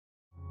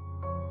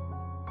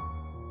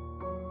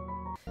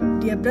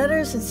Dear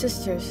brothers and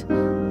sisters,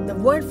 the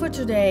word for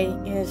today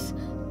is,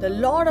 the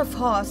Lord of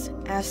hosts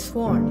has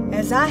sworn,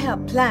 as I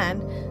have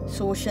planned,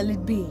 so shall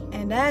it be,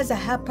 and as I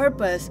have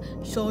purposed,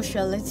 so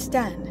shall it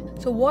stand.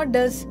 So what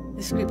does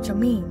the scripture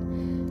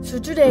mean? So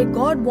today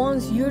God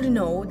wants you to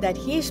know that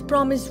His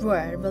promised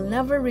word will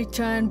never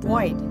return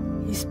void.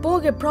 He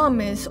spoke a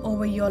promise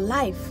over your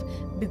life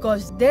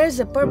because there's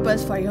a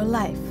purpose for your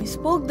life. He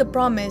spoke the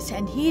promise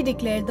and He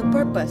declared the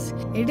purpose.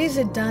 It is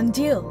a done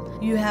deal.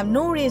 You have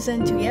no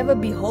reason to ever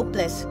be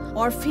hopeless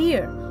or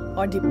fear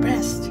or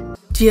depressed.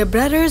 Dear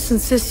brothers and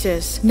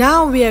sisters,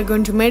 now we are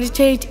going to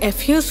meditate a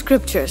few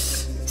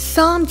scriptures.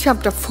 Psalm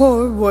chapter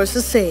 4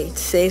 verses 8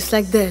 says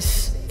like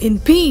this: In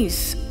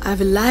peace I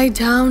will lie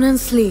down and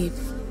sleep,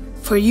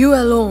 for you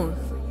alone,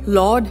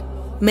 Lord,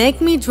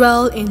 make me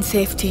dwell in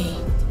safety.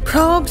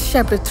 Proverbs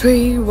chapter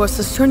 3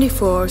 verses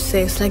 24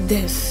 says like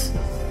this: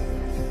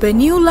 When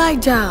you lie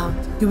down,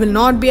 you will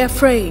not be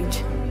afraid.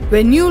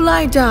 When you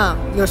lie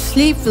down, your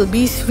sleep will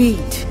be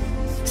sweet.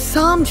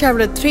 Psalm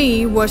chapter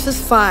 3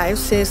 verses 5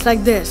 says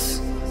like this: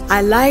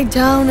 I lie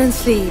down and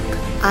sleep,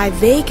 I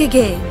wake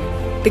again,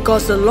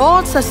 because the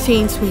Lord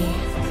sustains me.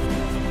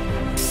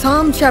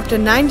 Psalm chapter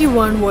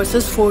 91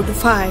 verses 4 to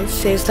 5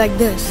 says like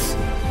this: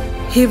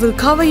 He will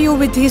cover you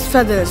with His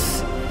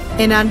feathers,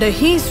 and under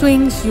His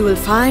wings you will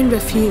find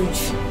refuge.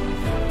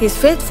 His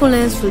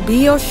faithfulness will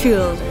be your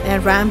shield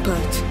and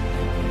rampart.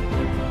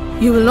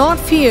 You will not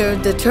fear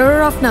the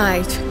terror of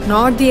night,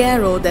 nor the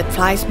arrow that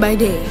flies by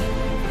day.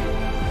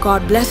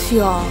 God bless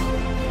you all.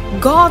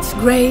 God's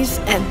grace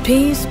and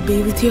peace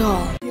be with you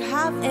all. If you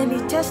have any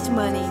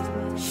testimony,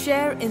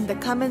 share in the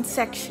comment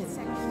section.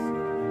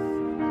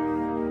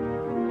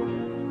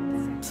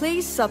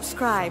 Please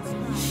subscribe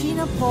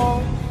Sheena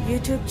Paul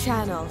YouTube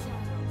channel.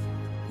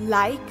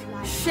 Like,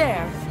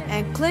 share,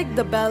 and click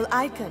the bell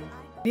icon.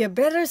 Dear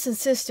brothers and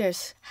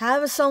sisters,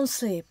 have a sound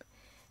sleep.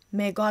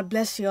 May God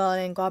bless you all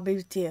and God be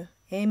with you.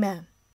 Amen.